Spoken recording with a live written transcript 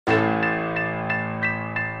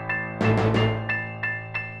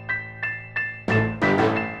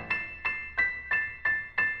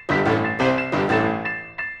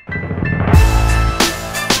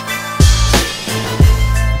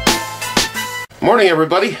Morning,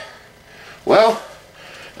 everybody. Well,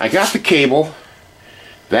 I got the cable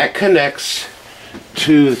that connects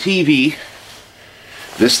to the TV,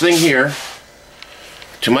 this thing here,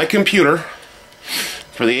 to my computer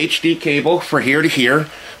for the HD cable for here to here.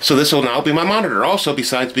 So this will now be my monitor also,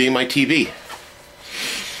 besides being my TV.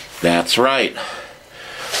 That's right.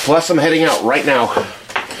 Plus I'm heading out right now.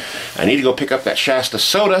 I need to go pick up that Shasta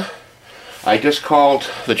soda. I just called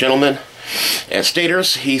the gentleman at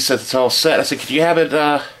Staters. He said it's all set. I said, could you have it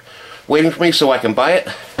waiting for me so I can buy it?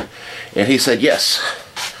 And he said yes.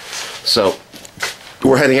 So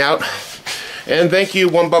we're heading out. And thank you,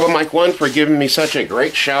 One Bubba Mike 1, for giving me such a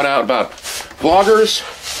great shout out about vloggers.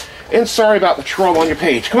 And sorry about the troll on your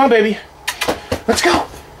page. Come on, baby. Let's go.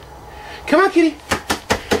 Come on, kitty.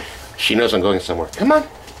 She knows I'm going somewhere. Come on.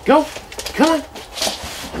 Go. Come on.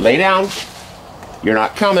 Lay down. You're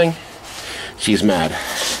not coming. She's mad.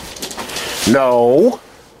 No.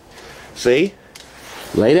 See?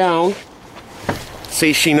 Lay down.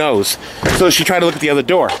 See, she knows. So she tried to look at the other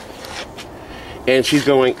door. And she's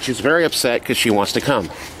very upset because she wants to come.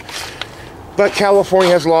 But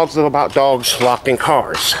California has laws about dogs locked in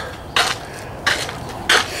cars.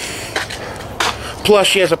 Plus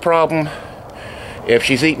she has a problem. If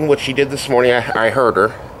she's eaten what she did this morning, I heard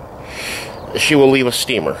her, she will leave a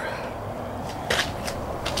steamer.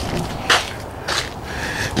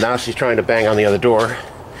 Now she's trying to bang on the other door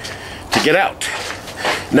to get out.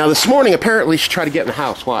 Now this morning, apparently she tried to get in the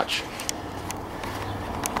house. Watch.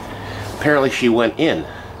 Apparently she went in.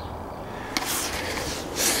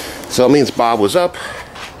 So it means Bob was up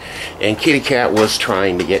and Kitty Cat was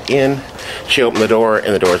trying to get in. She opened the door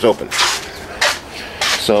and the door is open.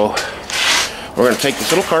 So we're going to take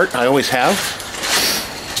this little cart, I always have,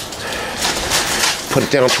 put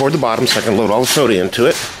it down toward the bottom so I can load all the soda into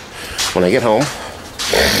it when I get home.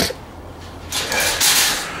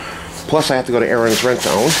 Plus I have to go to Aaron's rent to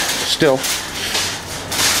own still.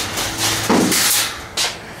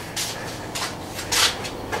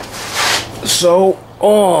 So,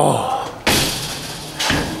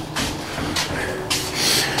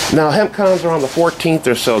 now HempCons are on the 14th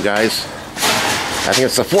or so, guys. I think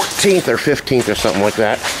it's the 14th or 15th or something like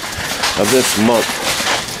that of this month,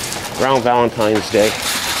 around Valentine's Day.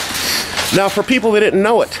 Now, for people that didn't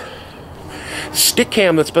know it,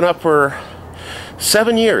 Stickcam, that's been up for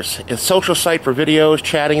 7 years, it's a social site for videos,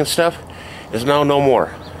 chatting and stuff, is now no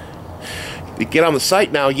more. You get on the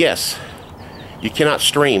site now, yes, you cannot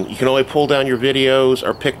stream. You can only pull down your videos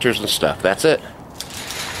or pictures and stuff. That's it.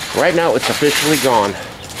 Right now, it's officially gone.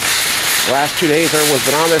 The last 2 days, everyone's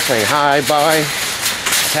been on there saying hi, bye,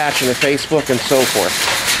 attaching to Facebook and so forth.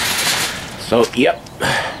 So, yep.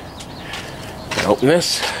 Open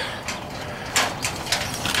this.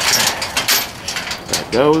 There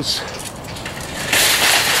it goes.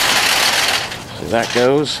 So that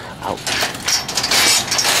goes out.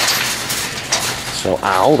 So,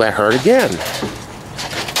 ow, that hurt again.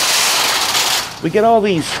 We get all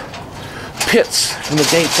these pits from the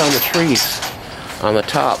dates on the trees. On the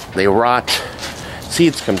top, they rot,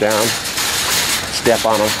 seeds come down, step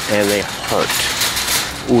on them, and they hurt.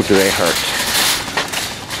 Ooh, do they hurt.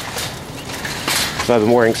 So I've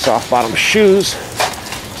been wearing soft bottom shoes,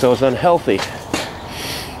 so it's unhealthy.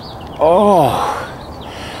 Oh,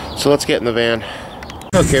 so let's get in the van.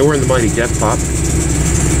 Okay, we're in the mighty Death Pop,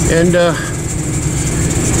 and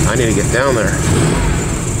I need to get down there.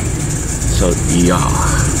 So, yeah.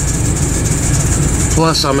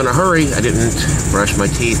 Plus, I'm in a hurry. I didn't brush my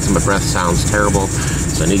teeth, and my breath sounds terrible.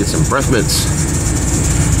 So I need to get some breath mints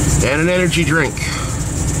and an energy drink.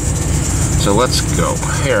 So let's go.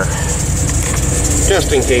 Here.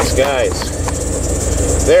 Just in case,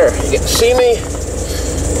 guys. There, you get to see me.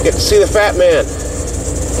 You get to see the fat man.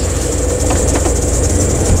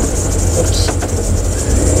 Oops.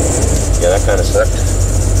 Yeah, that kind of sucked.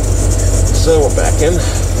 So we're back in.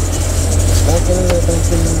 Back in.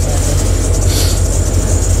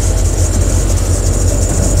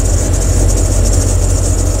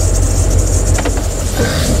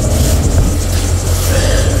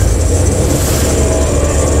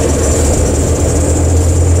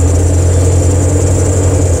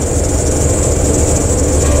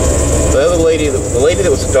 The lady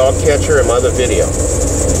that was a dog catcher in my other video,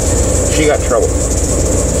 she got in trouble.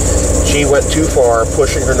 She went too far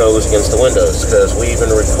pushing her nose against the windows, because we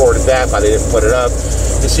even recorded that, but they didn't put it up.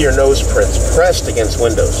 You see her nose prints pressed against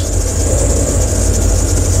windows.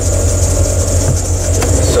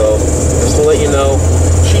 So, just to let you know,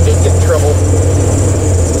 she did get in trouble.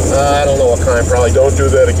 Probably don't do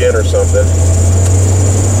that again or something.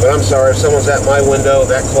 But I'm sorry, if someone's at my window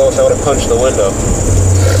that close, I would have punched the window.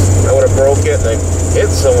 I would have broke it and I hit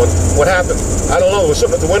someone. What happened? I don't know. There was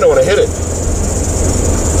something at the window when I hit it.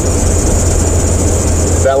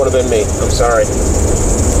 That would have been me. I'm sorry.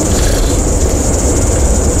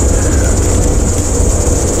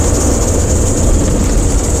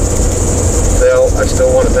 I still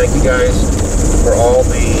want to thank you guys for all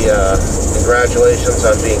the congratulations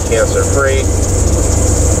on being cancer-free.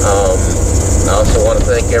 I also want to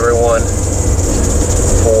thank everyone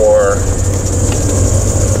for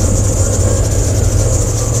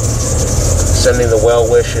sending the well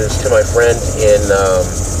wishes to my friend in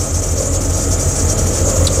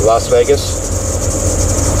Las Vegas.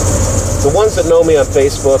 The ones that know me on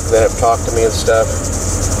Facebook, that have talked to me and stuff,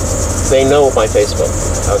 they know my Facebook.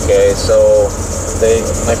 Okay, so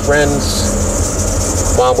my friend's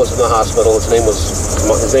mom was in the hospital. His name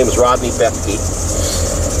was Rodney Bethke,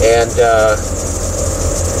 and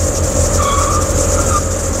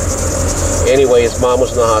anyway, his mom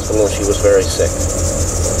was in the hospital and she was very sick.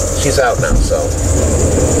 She's out now, so.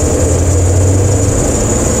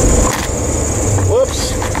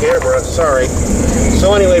 Whoops, camera, sorry.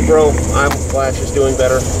 So anyway, bro, I'm glad she's doing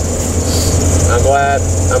better.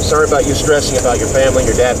 I'm sorry about you stressing about your family,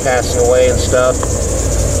 your dad passing away and stuff.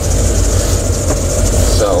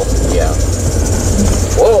 So, yeah.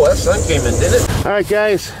 Whoa, that sun came in, didn't it? Alright,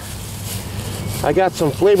 guys. I got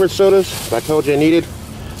some flavored sodas I told you I needed.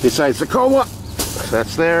 Besides the cola.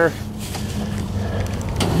 That's there.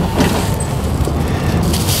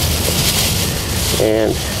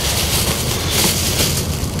 And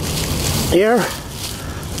here.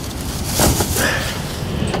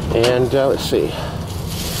 And let's see,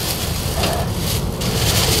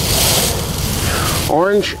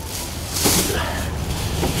 orange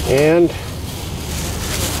and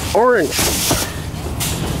orange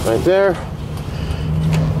right there.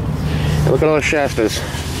 And look at all the Shastas,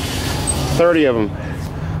 30 of them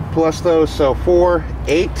plus those, so 4,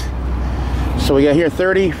 8. So we got here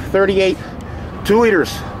 30, 38, 2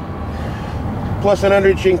 liters plus an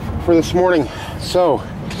energy for this morning. So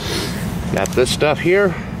got this stuff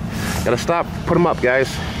here. Gotta stop, put them up,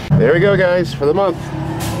 guys. There we go, guys, for the month.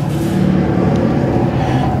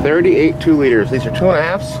 38 2 liters. These are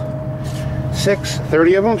 2.5s, 6,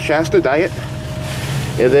 30 of them, Shasta Diet,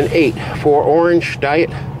 and then 8 for Orange Diet,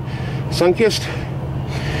 Sunkist,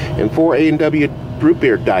 and 4 A&W Root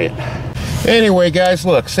Beer Diet. Anyway, guys,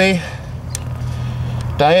 look, see?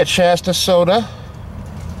 Diet Shasta Soda,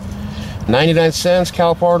 99 cents.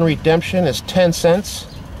 California Redemption is 10 cents.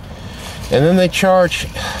 And then they charge,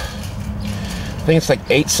 I think it's like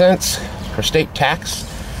 8 cents for state tax,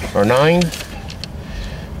 or 9.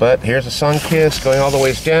 But here's a Sunkist going all the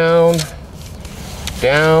ways down,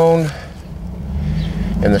 down.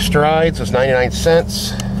 And the Strides was 99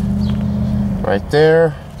 cents, right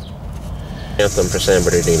there. Anthem for San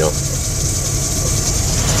Bernardino.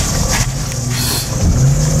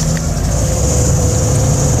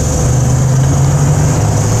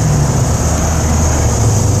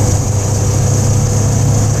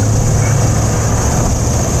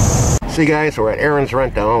 See, guys, we're at Aaron's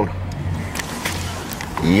Rent to Own.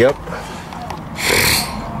 Yep.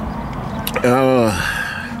 A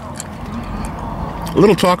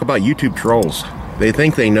little talk about YouTube trolls. They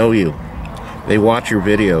think they know you. They watch your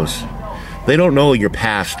videos. They don't know your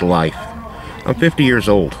past life. I'm 50 years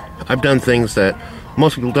old. I've done things that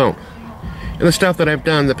most people don't. And the stuff that I've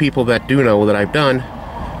done, the people that do know that I've done,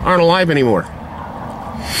 aren't alive anymore.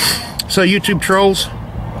 So YouTube trolls,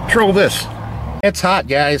 troll this. It's hot,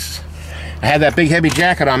 guys. I had that big heavy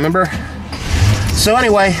jacket on, remember? So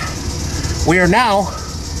anyway, we are now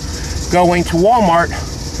going to Walmart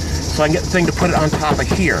so I can get the thing to put it on top of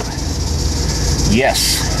here.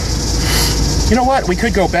 Yes. You know what? We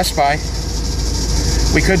could go Best Buy.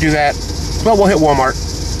 We could do that. But we'll hit Walmart.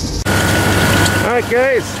 Alright,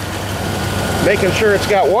 guys. Making sure it's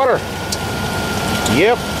got water.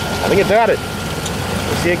 Yep. I think it got it.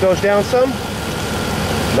 See, it goes down some?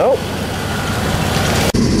 Nope.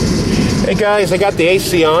 Hey guys, I got the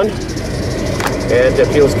AC on, and it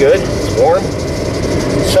feels good. It's warm.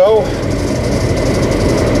 So,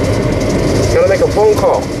 gotta make a phone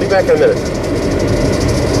call. Be back in a minute.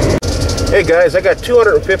 Hey guys, I got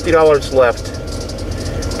 $250 left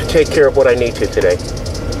to take care of what I need to today.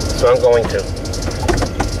 So I'm going to.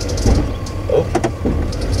 Oh,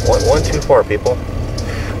 one too far, people.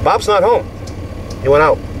 Bob's not home. He went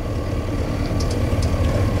out.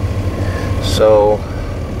 So,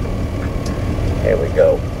 here we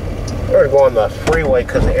go. We're going to go on the freeway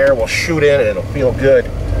because the air will shoot in and it'll feel good.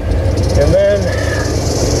 And then,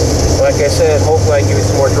 when I like I said, hopefully I can give you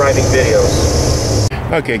some more driving videos.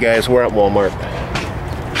 Okay guys, we're at Walmart.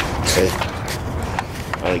 Okay.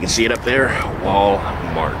 Oh, you can see it up there,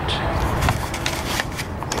 Walmart.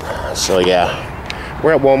 So yeah,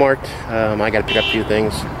 we're at Walmart. I gotta pick up a few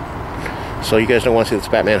things. So you guys don't want to see this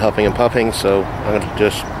Batman huffing and puffing, so I'm gonna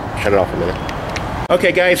just shut it off a minute.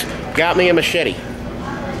 Okay guys, got me a machete.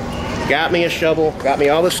 Got me a shovel, got me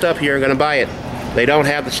all this stuff here, I'm gonna buy it. They don't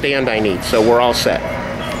have the stand I need, so we're all set.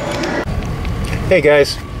 Hey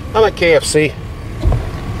guys, I'm at KFC.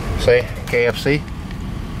 Say, KFC.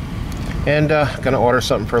 And gonna order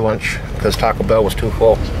something for lunch, because Taco Bell was too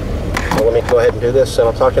full. So let me go ahead and do this, and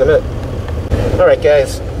I'll talk in a minute. Alright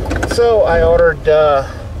guys, so I ordered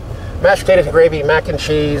mashed potatoes and gravy, mac and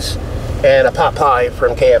cheese, and a pot pie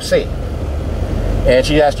from KFC. And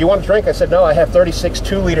she asked, "Do you want a drink?" I said, "No, I have 36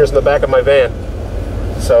 2-liters in the back of my van."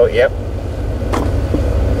 So, yep.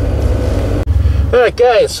 Alright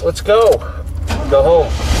guys, let's go. Go home.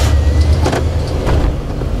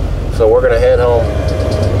 So we're gonna head home.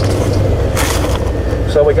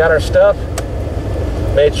 So we got our stuff.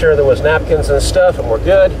 Made sure there was napkins and stuff, and we're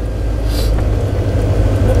good.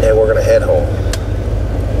 And we're gonna head home.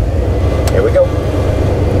 Here we go.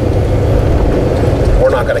 We're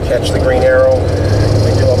not gonna catch the green arrow.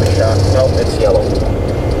 We do have a shot. Nope, it's yellow.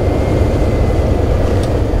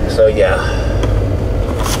 So yeah.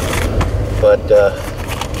 But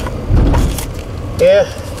yeah,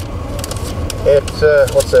 it's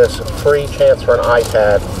what's this? Free chance for an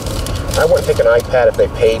iPad. I wouldn't take an iPad if they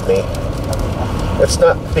paid me. It's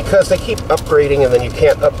not, because they keep upgrading and then you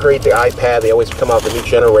can't upgrade the iPad. They always come out with a new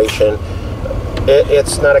generation.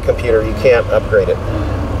 It's not a computer. You can't upgrade it.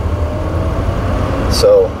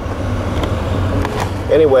 So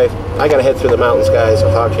anyway, I gotta head through the mountains, guys.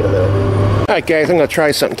 I'll talk to you in a minute. Alright guys, I'm gonna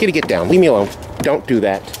try something. Kitty, get down. Leave me alone. Don't do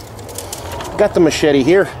that. Got the machete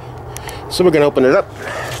here. So we're gonna open it up.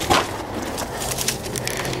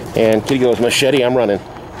 And Kitty goes, "Machete, I'm running."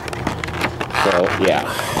 So yeah.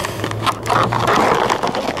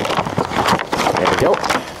 There we go.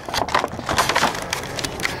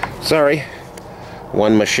 Sorry.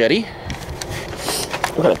 One machete.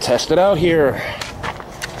 We're gonna test it out here.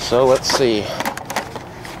 So let's see.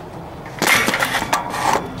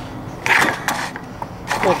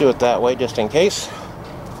 We'll do it that way just in case.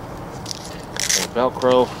 And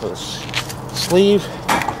Velcro for the sleeve.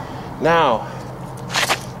 Now,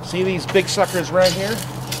 see these big suckers right here?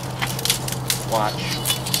 Watch.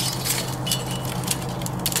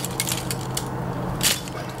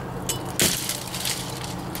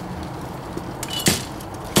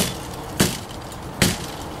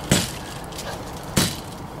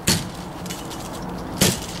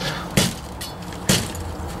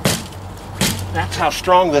 That's how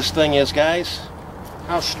strong this thing is, guys.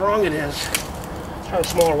 How strong it is. Try a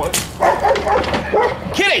smaller one.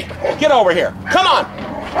 Kitty! Get over here! Come on!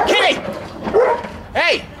 Kitty!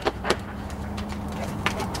 Hey!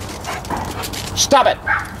 Stop it!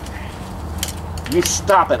 You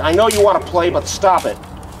stop it. I know you want to play, but stop it.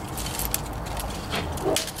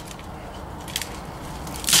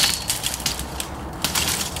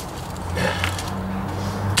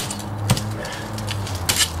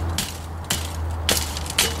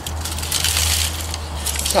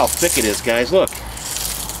 That's how thick it is, guys. Look.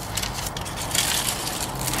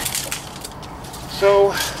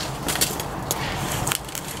 So,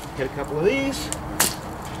 get a couple of these.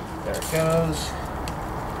 There it goes.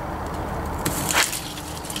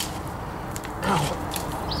 Ow.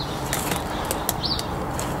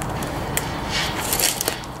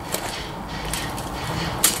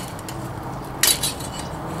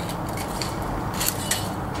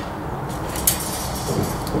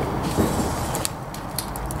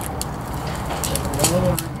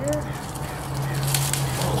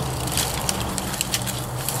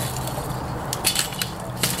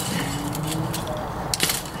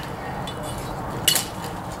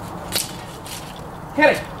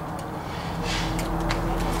 Hit it!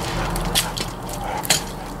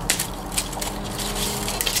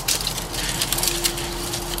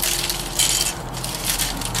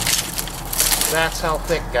 That's how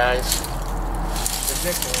thick, guys.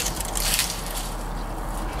 Ridiculous.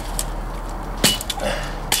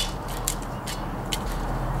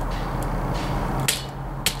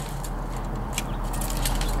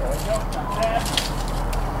 There we go, got that.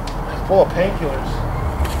 Full of painkillers.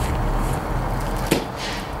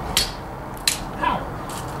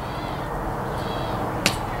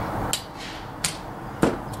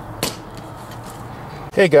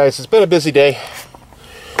 Hey guys, it's been a busy day.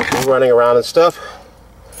 I'm running around and stuff,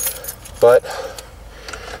 but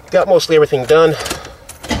got mostly everything done.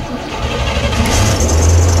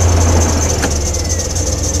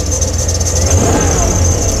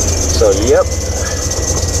 So, yep.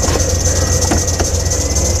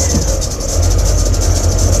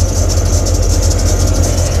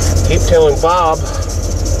 Keep telling Bob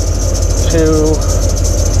to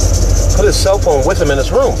put his cell phone with him in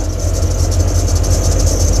his room.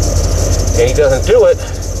 And he doesn't do it.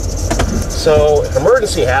 So if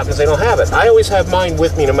emergency happens, they don't have it. I always have mine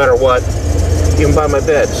with me no matter what, even by my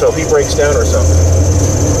bed. So if he breaks down or something,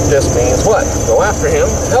 this means what? Go after him,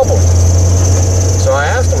 help him. So I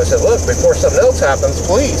asked him, I said, look, before something else happens,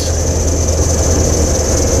 please.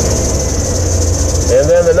 And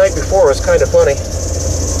then the night before was kind of funny.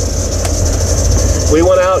 We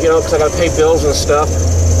went out, you know, because I got to pay bills and stuff,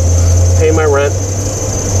 pay my rent.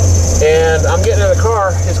 And I'm getting in the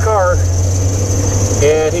car, his car,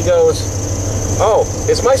 and he goes, oh,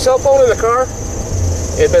 is my cell phone in the car?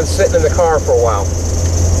 It had been sitting in the car for a while.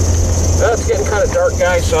 Well, it's getting kind of dark,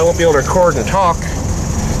 guys, so I won't be able to record and talk.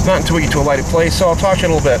 Not until we get to a lighted place, so I'll talk to you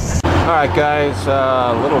in a little bit. Alright, guys,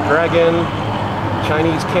 Little Dragon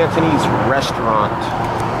Chinese Cantonese restaurant.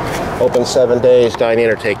 Open 7 days, dine in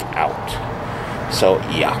or take out. So,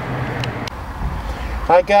 yeah.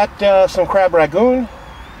 I got some crab ragoon,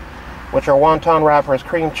 which are wonton wrappers,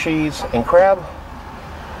 cream cheese, and crab.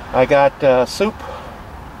 I got soup.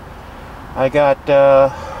 I got,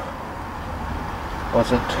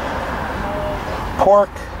 what's it? Pork,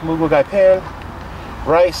 mugu gai pan,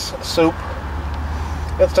 rice, soup,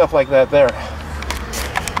 and stuff like that there.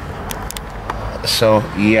 So,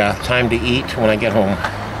 yeah, time to eat when I get home.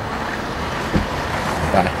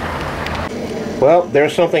 Bye. Well,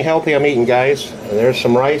 there's something healthy I'm eating, guys. There's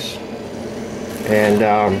some rice. And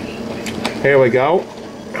here we go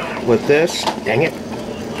with this. Dang it.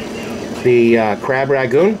 The crab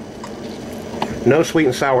ragoon. No sweet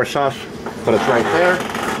and sour sauce, but it's right there.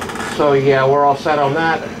 So yeah, we're all set on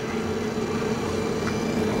that.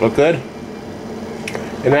 Look good?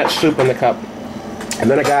 And that's soup in the cup. And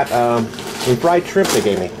then I got some fried shrimp they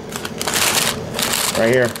gave me.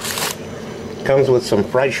 Right here. Comes with some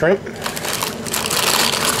fried shrimp.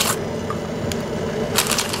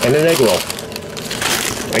 And an egg roll.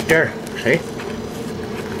 Right there. See?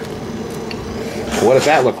 What does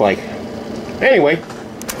that look like? Anyway.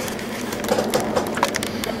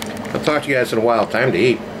 I'll talk to you guys in a while. Time to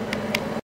eat.